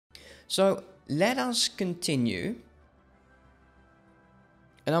So let us continue.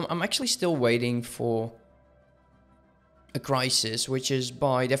 And I'm actually still waiting for a crisis, which is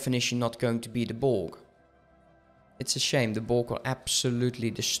by definition not going to be the Borg. It's a shame, the Borg are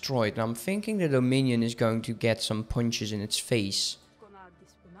absolutely destroyed. And I'm thinking the Dominion is going to get some punches in its face.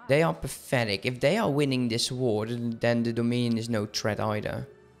 They are pathetic. If they are winning this war, then the Dominion is no threat either.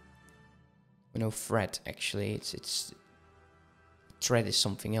 No threat, actually. It's threat is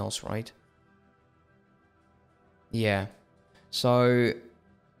something else, right? Yeah. So,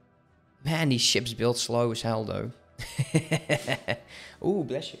 man, these ships build slow as hell, though. Ooh,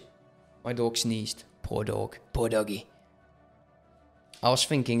 bless you. My dog sneezed. Poor dog. Poor doggy. I was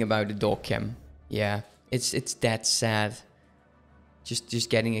thinking about the dog cam. Yeah, it's that sad. Just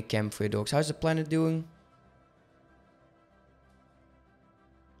getting a cam for your dogs. How's the planet doing?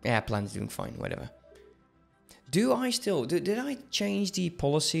 Yeah, planet's doing fine, whatever. Do I still... Did I change the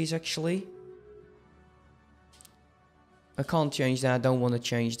policies, actually? I can't change that. Don't want to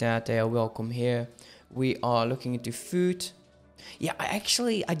change that. They are welcome here. We are looking into food. Yeah,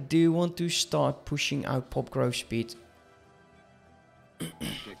 I do want to start pushing out pop growth speed.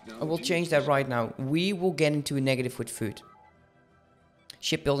 I will change that right now. We will get into a negative with food.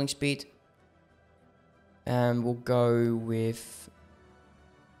 Shipbuilding speed. And we'll go with...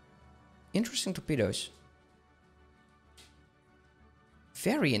 interesting torpedoes.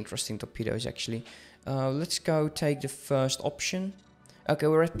 Very interesting torpedoes, actually. Let's go take the first option. Okay,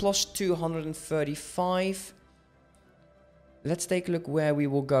 we're at plus 235. Let's take a look where we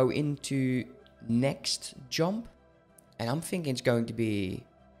will go into next jump. And I'm thinking it's going to be...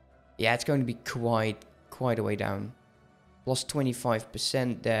 yeah, it's going to be quite a way down. Plus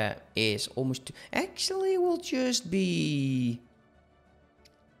 25% there is almost... actually, we'll just be...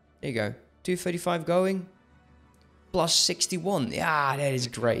 there you go. 235 going. Plus 61. Yeah, that is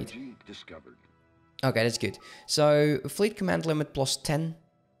great. Okay, that's good. So, fleet command limit plus 10.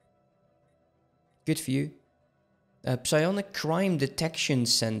 Good for you. Psionic Crime Detection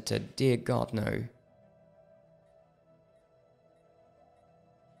Center. Dear God, no.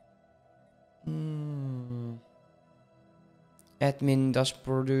 Admin does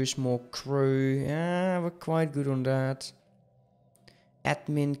produce more crew. Yeah, we're quite good on that.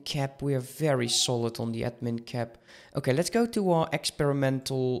 Admin cap. We are very solid on the admin cap. Okay, let's go to our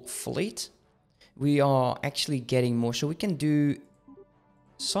experimental fleet. We are actually getting more. So we can do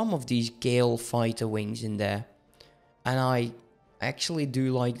some of these Gale fighter wings in there. And I actually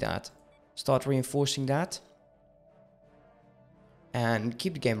do like that. Start reinforcing that. And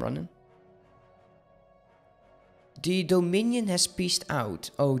keep the game running. The Dominion has pieced out.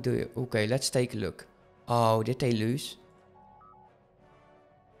 Oh, okay, let's take a look. Oh, did they lose?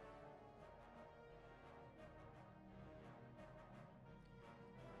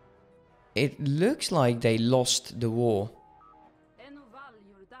 It looks like they lost the war.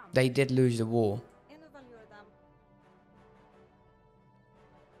 They did lose the war.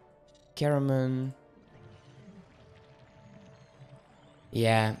 Karaman.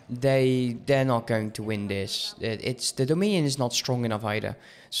 Yeah, they're not going to win this. It's the Dominion is not strong enough either.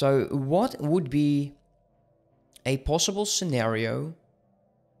 So what would be a possible scenario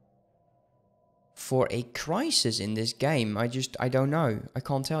for a crisis in this game? I don't know. I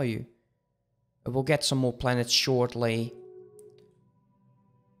can't tell you. We'll get some more planets shortly.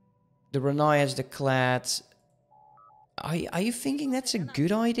 The Renai has declared... Are you thinking that's a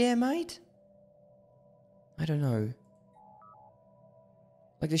good idea, mate? I don't know.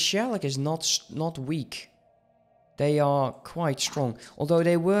 Like, the Sherlock is not weak. They are quite strong. Although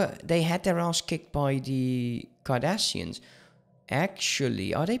they had their ass kicked by the Cardassians.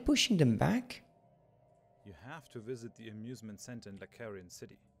 Actually, are they pushing them back? You have to visit the amusement center in Lacarian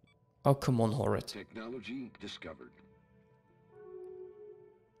City. Oh, come on, Horrid. Technology discovered.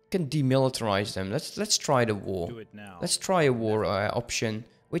 Can demilitarize them. Let's try the war. Do it now. Let's try a war option,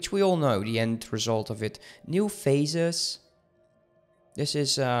 which we all know the end result of it. New phases. This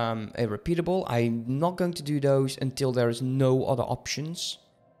is a repeatable. I'm not going to do those until there is no other options.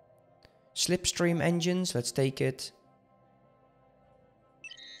 Slipstream engines. Let's take it.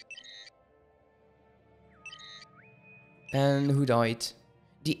 And who died?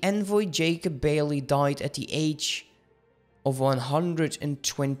 The envoy Jacob Bailey died at the age of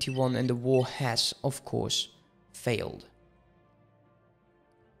 121, and the war has, of course, failed.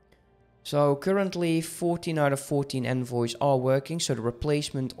 So currently 14 out of 14 envoys are working, so the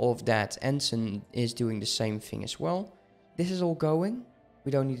replacement of that ensign is doing the same thing as well. This is all going.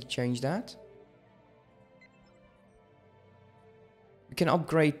 We don't need to change that. We can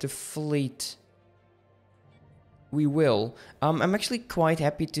upgrade the fleet We will. I'm actually quite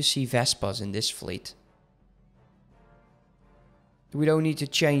happy to see Vespas in this fleet. We don't need to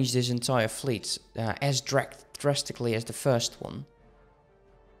change this entire fleet as drastically as the first one.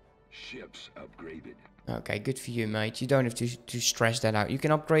 Ships upgraded. Okay, good for you, mate. You don't have to stress that out. You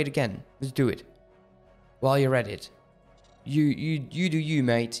can upgrade again. Let's do it. While you're at it. You do you,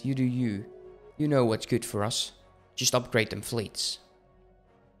 mate. You do you. You know what's good for us. Just upgrade them fleets.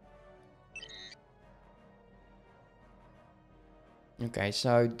 Okay,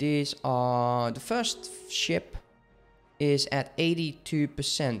 so these are... The first ship is at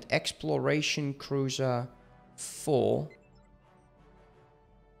 82%. Exploration Cruiser 4.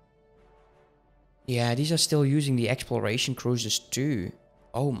 Yeah, these are still using the Exploration Cruisers too.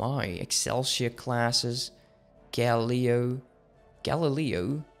 Oh my, Excelsior classes. Galileo.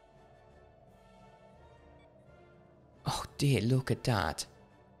 Oh dear, look at that.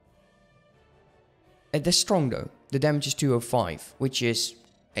 They're strong though. The damage is 205, which is,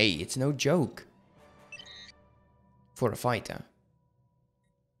 hey, it's no joke for a fighter.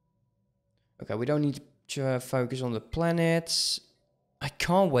 Okay, we don't need to focus on the planets. I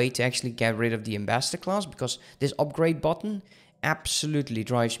can't wait to actually get rid of the ambassador class, because this upgrade button absolutely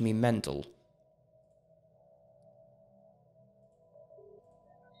drives me mental.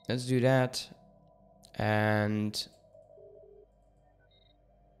 Let's do that and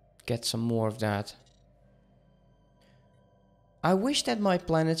get some more of that. I wish that my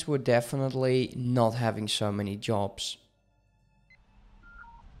planets were definitely not having so many jobs.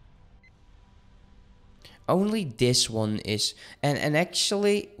 Only this one is... And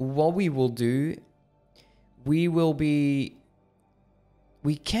actually, what we will do... We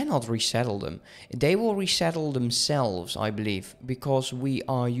cannot resettle them. They will resettle themselves, I believe. Because we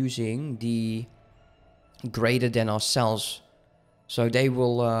are using the greater than ourselves. So they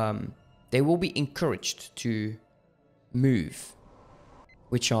will be encouraged to move,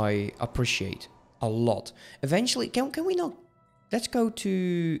 which I appreciate a lot. Eventually, can we not... Let's go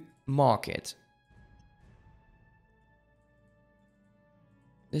to market.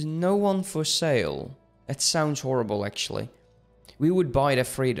 There's no one for sale. That sounds horrible, actually. We would buy their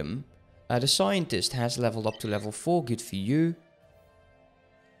freedom. The scientist has leveled up to level 4. Good for you.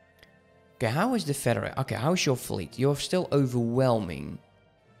 Okay, how is the Federate? Okay, how's your fleet? You're still overwhelming.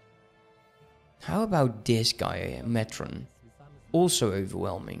 How about this guy, Metron? Also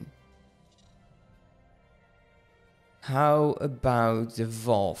overwhelming. How about the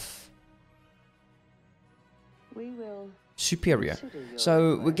Wolf? We will Superior.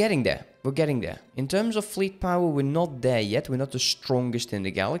 So we're getting there. We're getting there. In terms of fleet power, we're not there yet. We're not the strongest in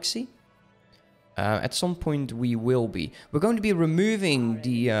the galaxy. At some point we will be. We're going to be removing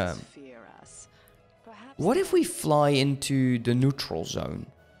the... What if we fly into the neutral zone?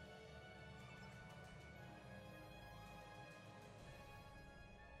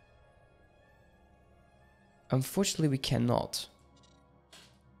 Unfortunately, we cannot.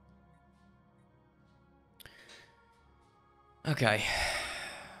 Okay.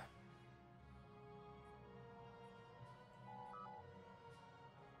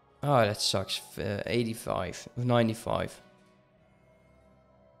 Oh, that sucks. 85, 95.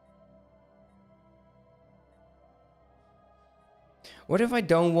 What if I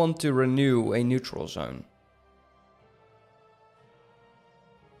don't want to renew a neutral zone?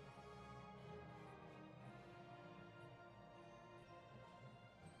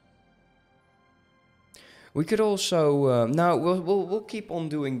 We could also... now, we'll keep on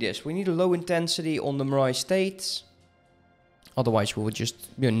doing this. We need a low intensity on the Mirai states. Otherwise, we will just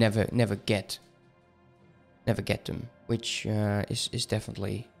never get them. Which is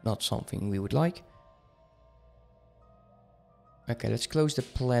definitely not something we would like. Okay, let's close the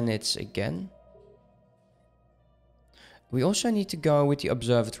planets again. We also need to go with the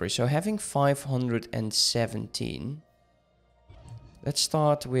observatory. So having 517. Let's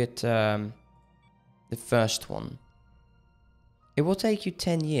start with... the first one. It will take you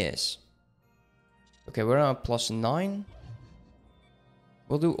 10 years. Okay, we're now +9.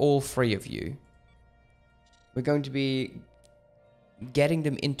 We'll do all 3 of you. We're going to be getting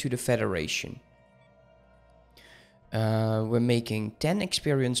them into the Federation. We're making 10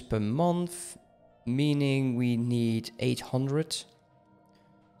 experience per month, meaning we need 800.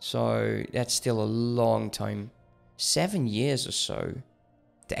 So that's still a long time. 7 years or so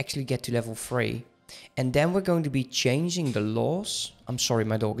to actually get to level 3. And then we're going to be changing the laws. I'm sorry,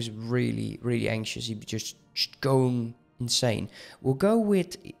 my dog is really anxious. He's just going insane. We'll go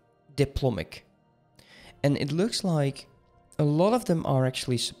with diplomatic. And it looks like a lot of them are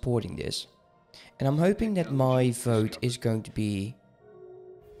actually supporting this. And I'm hoping that my vote is going to be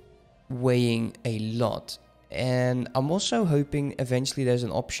weighing a lot. And I'm also hoping eventually there's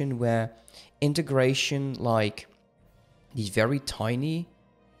an option where integration, like these very tiny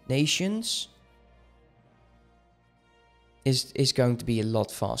nations, is going to be a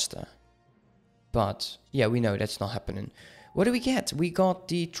lot faster. But yeah, we know that's not happening. What do we get? We got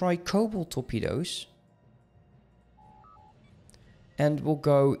the tri-cobalt torpedoes. And we'll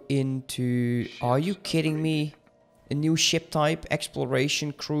go into... Are you kidding me? A new ship type,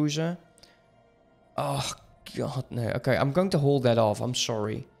 exploration cruiser. Oh, God, no. Okay, I'm going to hold that off. I'm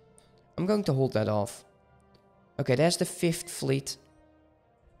sorry. I'm going to hold that off. Okay, there's the 5th fleet.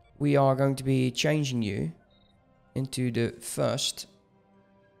 We are going to be changing you into the first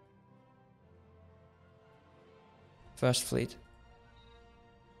fleet.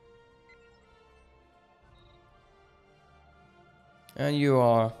 And you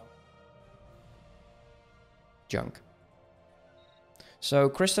are junk. So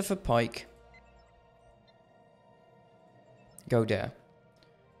Christopher Pike, go there.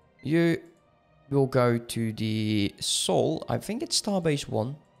 You will go to the Sol. I think it's Starbase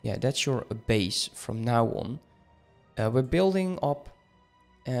 1. Yeah, that's your base from now on. We're building up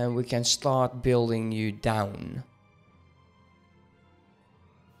and we can start building you down.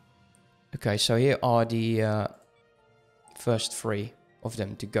 Okay, so here are the first 3 of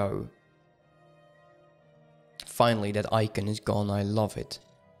them to go. Finally, that icon is gone. I love it.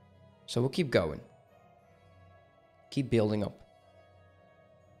 So we'll keep going. Keep building up.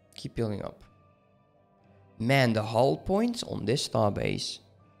 Keep building up. Man, the hull points on this starbase.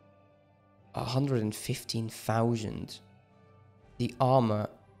 115,000. The armor,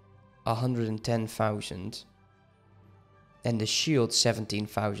 110,000. And the shield,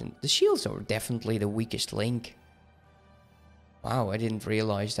 17,000. The shields are definitely the weakest link. Wow, I didn't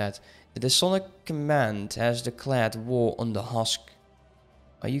realize that. The Sonic Command has declared war on the Husk.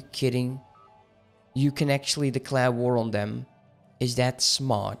 Are you kidding? You can actually declare war on them. Is that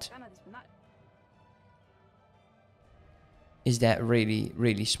smart? Is that really,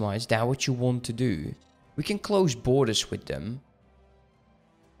 really smart? Is that what you want to do? We can close borders with them.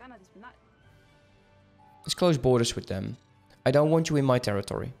 Let's close borders with them. I don't want you in my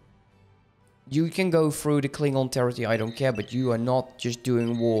territory. You can go through the Klingon territory, I don't care, but you are not just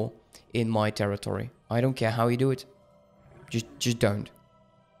doing war in my territory. I don't care how you do it. Just don't.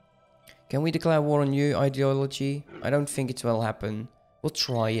 Can we declare war on you, ideology? I don't think it will happen. We'll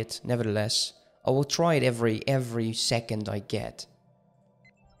try it, nevertheless. I will try it every second I get.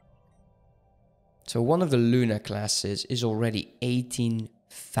 So one of the Luna classes is already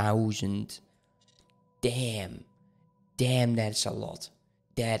 18,000. Damn. Damn, that's a lot.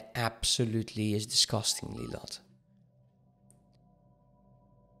 That absolutely is disgustingly a lot.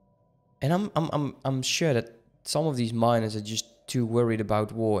 And I'm sure that some of these miners are just too worried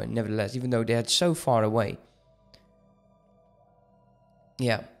about war, and nevertheless, even though they're so far away.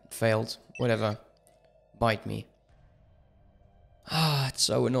 Yeah, failed. Whatever. Bite me. Ah, it's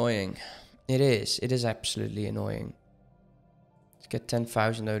so annoying. It is. It is absolutely annoying. Let's get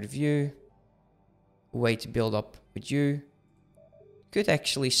 10,000 out of you. Way to build up with you. Could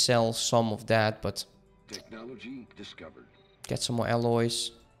actually sell some of that, but... Technology discovered. Get some more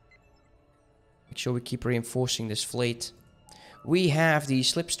alloys. Make sure we keep reinforcing this fleet. We have the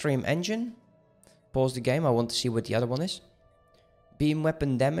Slipstream engine. Pause the game. I want to see what the other one is. Beam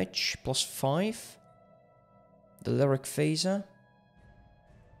weapon damage +5. The lyric phaser.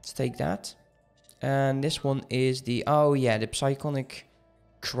 Let's take that. And this one is the... Oh yeah, the psychonic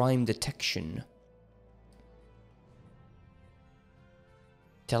crime detection.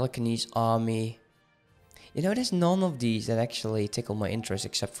 Telekinesis army. You know, there's none of these that actually tickle my interest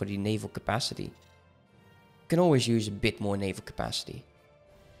except for the naval capacity. Can always use a bit more naval capacity.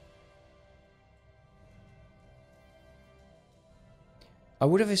 I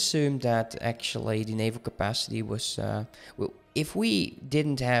would have assumed that actually the naval capacity was... well, if we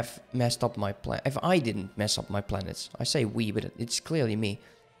didn't have messed up my planet... If I didn't mess up my planets... I say we, but it's clearly me.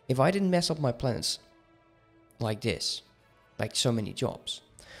 If I didn't mess up my planets like this, like so many jobs,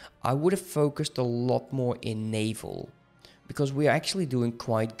 I would have focused a lot more in naval. Because we are actually doing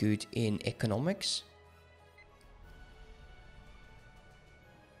quite good in economics.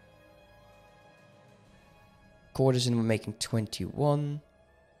 Courtesan, we're making 21.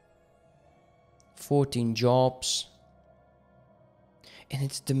 14 jobs. And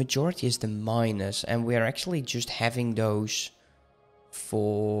it's the majority is the miners. And we are actually just having those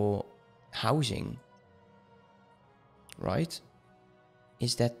for housing. Right?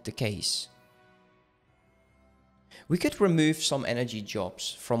 Is that the case? We could remove some energy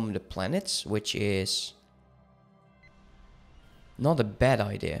jobs from the planets, which is not a bad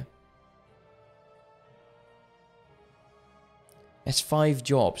idea. That's 5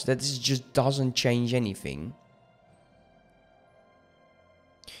 jobs. That just doesn't change anything.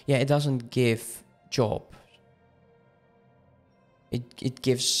 Yeah, it doesn't give job. It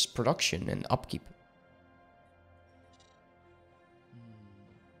gives production and upkeep.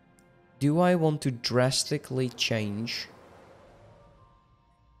 Do I want to drastically change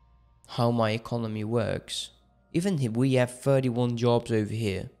how my economy works? Even if we have 31 jobs over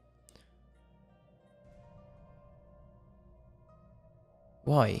here.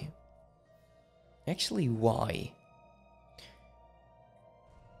 Why? Actually, why?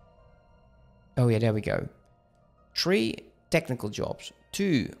 Oh yeah, there we go. 3 technical jobs,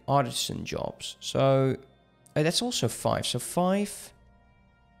 2 artisan jobs. So that's also 5. So 5,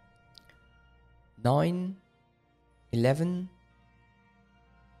 9, 11,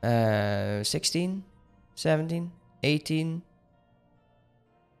 16, 17, 18.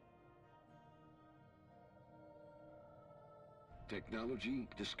 Technology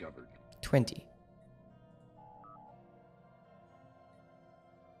discovered. 20.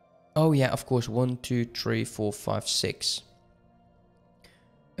 Oh yeah, of course. 1, 2, 3, 4, 5, 6.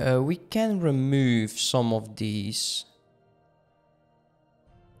 We can remove some of these.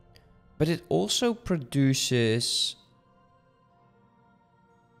 But it also produces...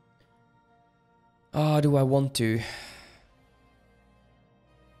 do I want to?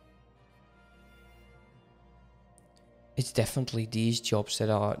 It's definitely these jobs that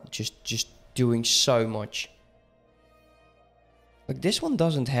are just doing so much. Like this one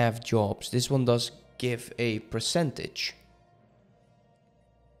doesn't have jobs. This one does give a percentage.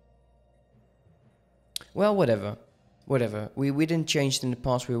 Well, whatever. Whatever. We didn't change it in the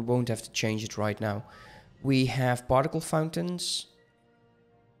past. We won't have to change it right now. We have particle fountains.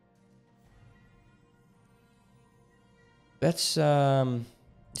 Let's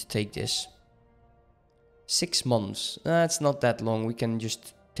take this. 6 months. That's not that long. We can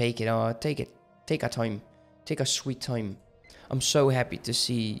just take it. Take our time. Take our sweet time. I'm so happy to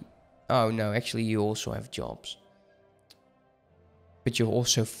see... Oh no, actually you also have jobs. But you're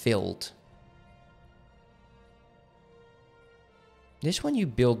also filled. This one you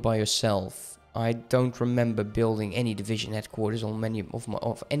build by yourself. I don't remember building any division headquarters on many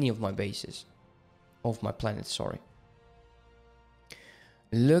of any of my bases. Of my planet, sorry.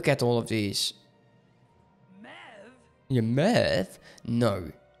 Look at all of these. Your math?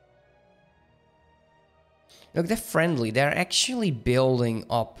 No. Look, they're friendly. They're actually building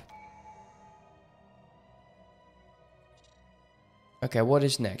up. Okay, what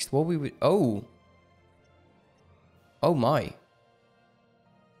is next? What we would... Oh. Oh my.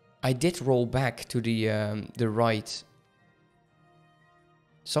 I did roll back to the right.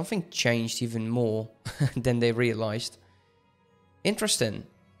 Something changed even more than they realized. Interesting.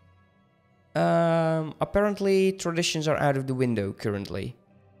 Apparently traditions are out of the window currently.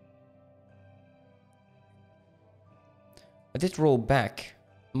 I did roll back.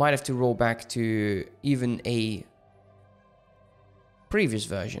 Might have to roll back to even a previous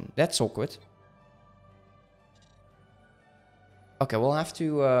version. That's awkward. Okay, we'll have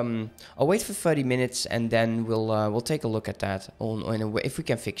to. I'll wait for 30 minutes and then we'll take a look at that on a way, if we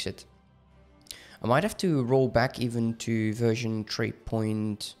can fix it. I might have to roll back even to version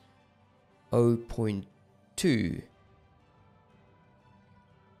 3.0.2.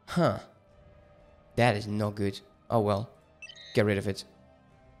 Huh. That is not good. Oh well. Get rid of it.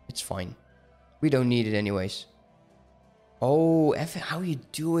 It's fine. We don't need it anyways. Oh, Evan, how you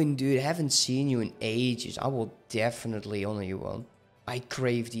doing, dude? I haven't seen you in ages. I will definitely honor you one. I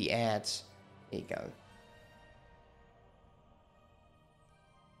crave the ads. There you go.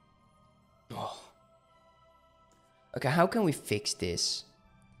 Oh. Okay, how can we fix this?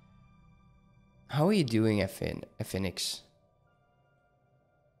 How are you doing, Phoenix?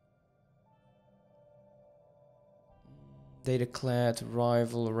 They declared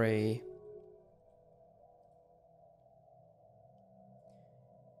rivalry.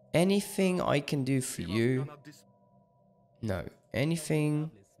 Anything I can do for you? No.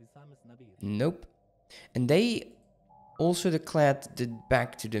 Anything? Nope. And they also declared it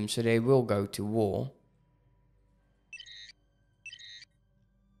back to them, so they will go to war.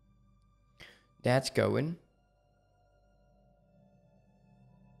 That's going.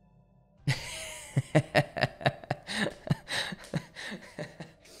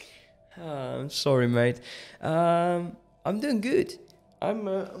 I'm sorry, mate. I'm doing good. I'm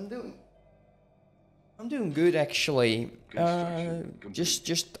doing good actually. I'm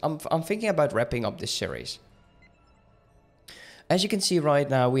thinking about wrapping up this series. As you can see right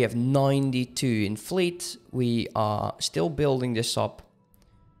now, we have 92 in fleet. We are still building this up.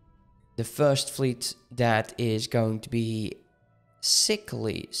 The first fleet that is going to be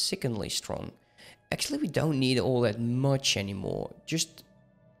sickeningly strong. Actually, we don't need all that much anymore. Just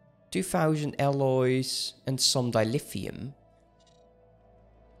 2,000 alloys and some dilithium.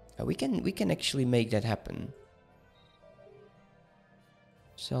 We can actually make that happen.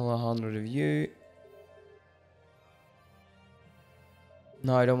 Sell 100 of you.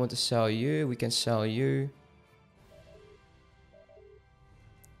 No, I don't want to sell you. We can sell you.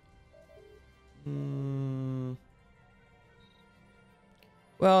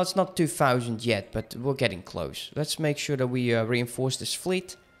 Well, it's not 2,000 yet, but we're getting close. Let's make sure that we reinforce this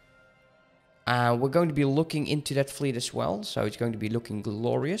fleet. We're going to be looking into that fleet as well, so it's going to be looking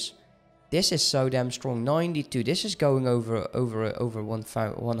glorious. This is so damn strong. 92. This is going over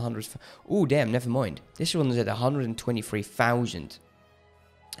 100. Oh, damn, never mind. This one is at 123,000.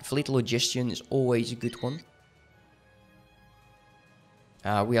 Fleet Logistician is always a good one.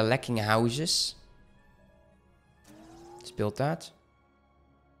 We are lacking houses. Let's build that.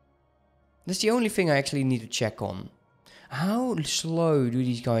 That's the only thing I actually need to check on. How slow do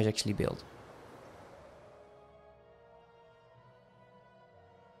these guys actually build?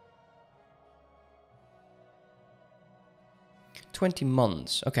 $20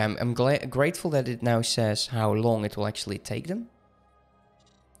 months. Okay, I'm grateful that it now says how long it will actually take them.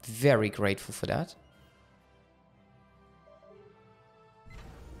 Very grateful for that.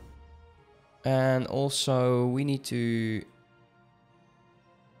 And also we need to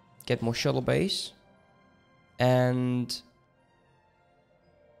get more shuttle bays. And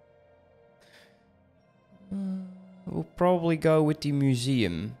we'll probably go with the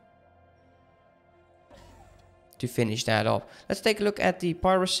museum to finish that off. Let's take a look at the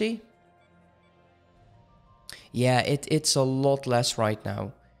piracy. Yeah, it's a lot less right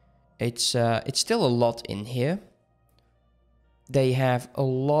now. It's still a lot in here. They have a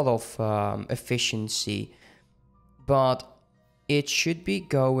lot of efficiency, but it should be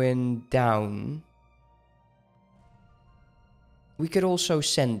going down. We could also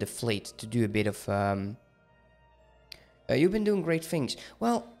send the fleet to do a bit of... you've been doing great things.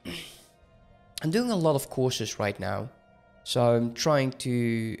 Well, I'm doing a lot of courses right now, so I'm trying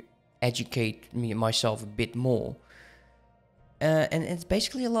to educate myself a bit more. And it's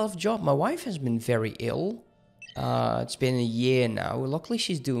basically a lot of job. My wife has been very ill. It's been a year now. Luckily,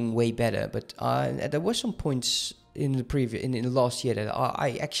 she's doing way better. But there were some points in the last year that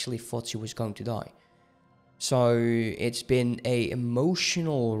I actually thought she was going to die. So it's been a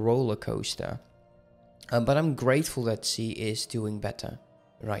emotional roller coaster. But I'm grateful that she is doing better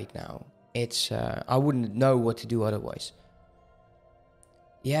right now. It's I wouldn't know what to do otherwise.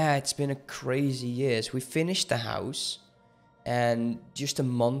 Yeah, it's been a crazy year. We finished the house, and just a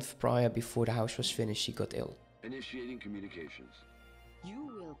month prior before the house was finished, she got ill. Initiating communications. You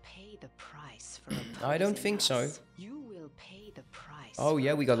will pay the price for I don't think so. You will pay the price. Oh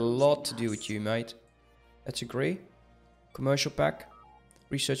yeah, we got a lot to do with you, mate. Let's agree. Commercial pack,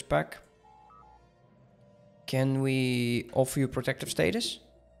 research pack. Can we offer you protective status?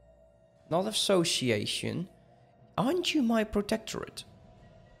 Not association. Aren't you my protectorate?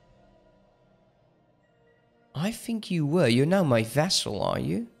 I think you were. You're now my vassal, are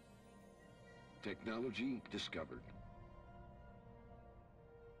you? Technology discovered.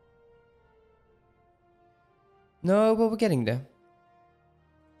 No, but we're getting there.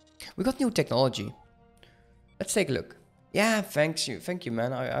 We got new technology. Let's take a look. Yeah, thank you,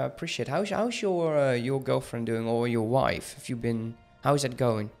 man. I appreciate it. How's your girlfriend doing, or your wife? How's that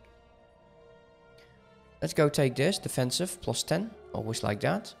going? Let's go take this defensive +10. Always like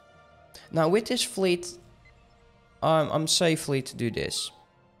that. Now with this fleet, I'm safely to do this.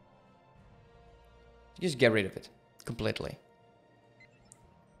 Just get rid of it completely.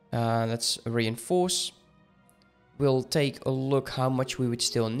 Let's reinforce. We'll take a look how much we would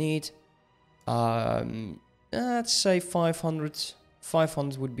still need. Let's say 500.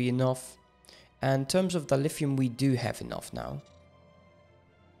 500 would be enough. And in terms of the lithium, we do have enough now.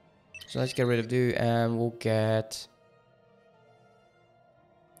 So let's get rid of do, and we'll get...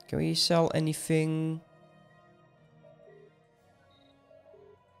 Can we sell anything?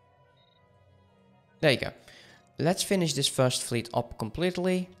 There you go. Let's finish this first fleet up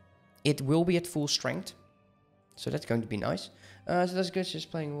completely. It will be at full strength. So that's going to be nice. So that's good.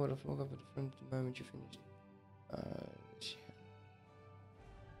 Just playing World of Warcraft at the moment you finish.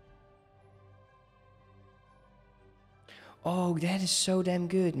 Oh, that is so damn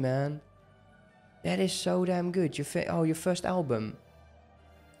good, man. That is so damn good. Your first album.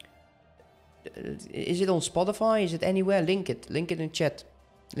 Is it on Spotify? Is it anywhere? Link it. Link it in chat.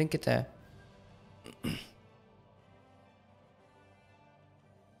 Link it there.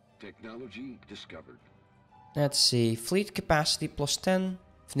 Technology discovered. Let's see. Fleet capacity plus 10.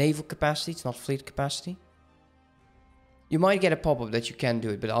 Naval capacity, it's not fleet capacity. You might get a pop-up that you can do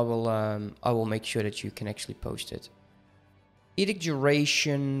it, but I will make sure that you can actually post it. Edict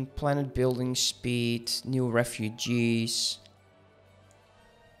duration, planet building speed, new refugees.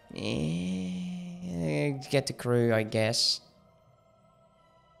 Get the crew, I guess.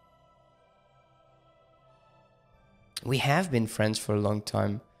 We have been friends for a long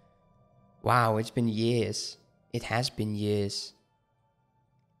time. Wow, it's been years. It has been years.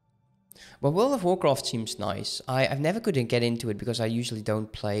 Well, World of Warcraft seems nice. I've never couldn't get into it because I usually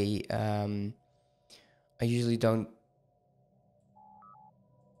don't play. I usually don't.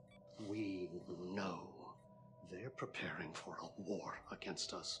 We know they're preparing for a war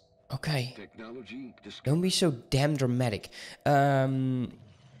against us. Okay. Technology discovered. Don't be so damn dramatic.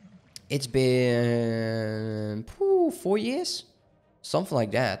 It's been 4 years, something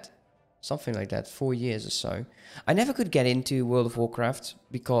like that. Something like that, 4 years or so. I never could get into World of Warcraft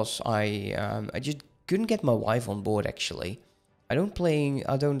because I just couldn't get my wife on board. Actually, I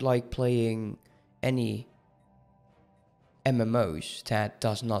don't like playing any MMOs that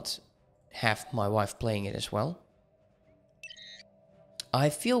does not have my wife playing it as well.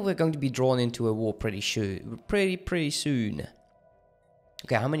 I feel we're going to be drawn into a war pretty soon.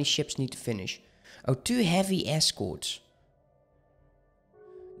 Okay, how many ships need to finish? Oh, 2 heavy escorts.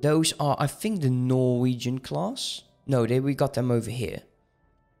 Those are, I think, the Norwegian class. No, we got them over here.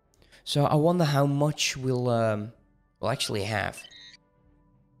 So I wonder how much we'll actually have.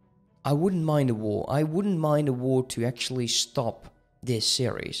 I wouldn't mind a war. I wouldn't mind a war to actually stop this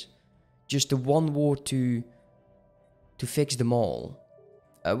series. Just the one war to fix them all.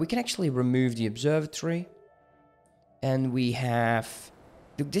 We can actually remove the observatory. And we have...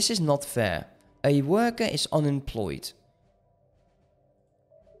 Look, this is not fair. A worker is unemployed.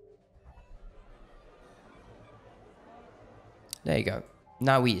 There you go.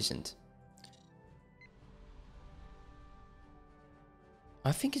 Now he isn't.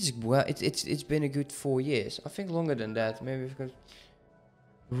 I think it's been a good 4 years. I think longer than that. Maybe because...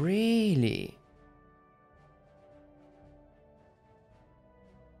 Really?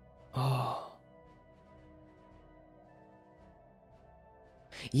 Oh.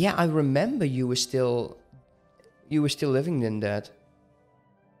 Yeah, I remember you were still living in that.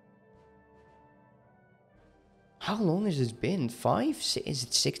 How long has it been? 5? Is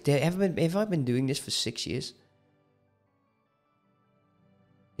it 6? Have I been doing this for 6 years?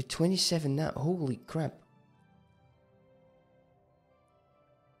 You're 27 now. Holy crap.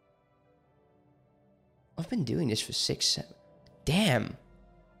 I've been doing this for 6, 7. Damn.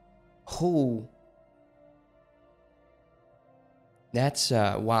 Oh. That's,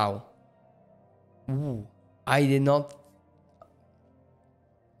 wow. Ooh. I did not...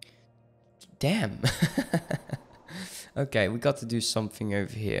 Damn. Okay, we got to do something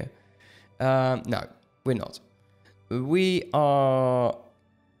over here. No, we're not. We are...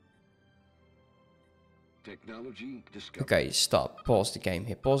 Technology discovered. Okay, stop. Pause the game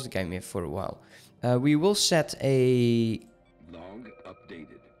here. Pause the game here for a while. We will set a Log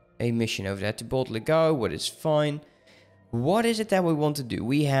updated. mission over there to boldly go. What is fine. What is it that we want to do?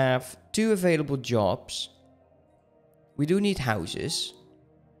 We have 2 available jobs. We do need houses.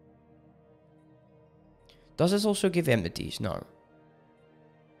 Does this also give amenities? No.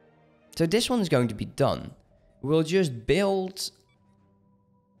 So this one is going to be done. We'll just build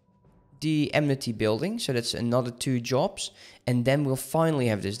the amenity building. So that's another 2 jobs. And then we'll finally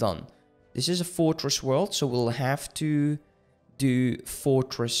have this done. This is a fortress world. So we'll have to do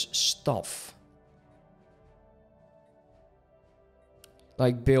fortress stuff.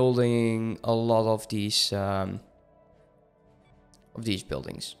 Like building a lot of these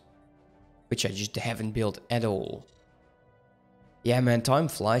buildings. Which I just haven't built at all. Yeah, man, time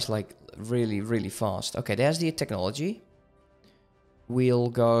flies like really, really fast. Okay, there's the technology. We'll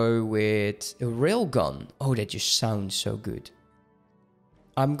go with a railgun. Oh, that just sounds so good.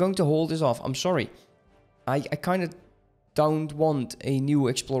 I'm going to hold this off. I'm sorry. I kind of don't want a new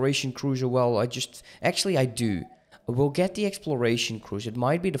exploration cruiser. Well, actually, I do. We'll get the exploration cruise. It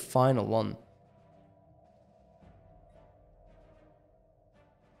might be the final one.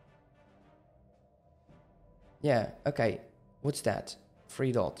 Yeah, okay. What's that?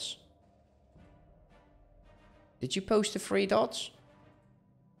 3 dots. Did you post the 3 dots?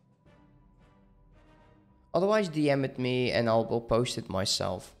 Otherwise, DM it me and I'll post it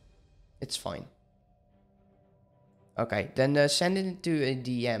myself. It's fine. Okay, then send it to a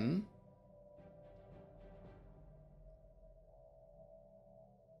DM.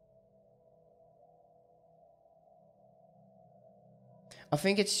 I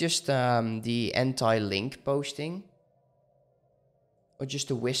think it's just the anti-link posting. Or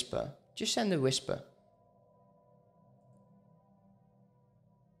just a whisper. Just send a whisper.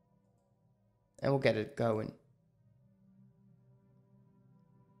 And we'll get it going.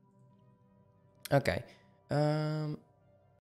 Okay.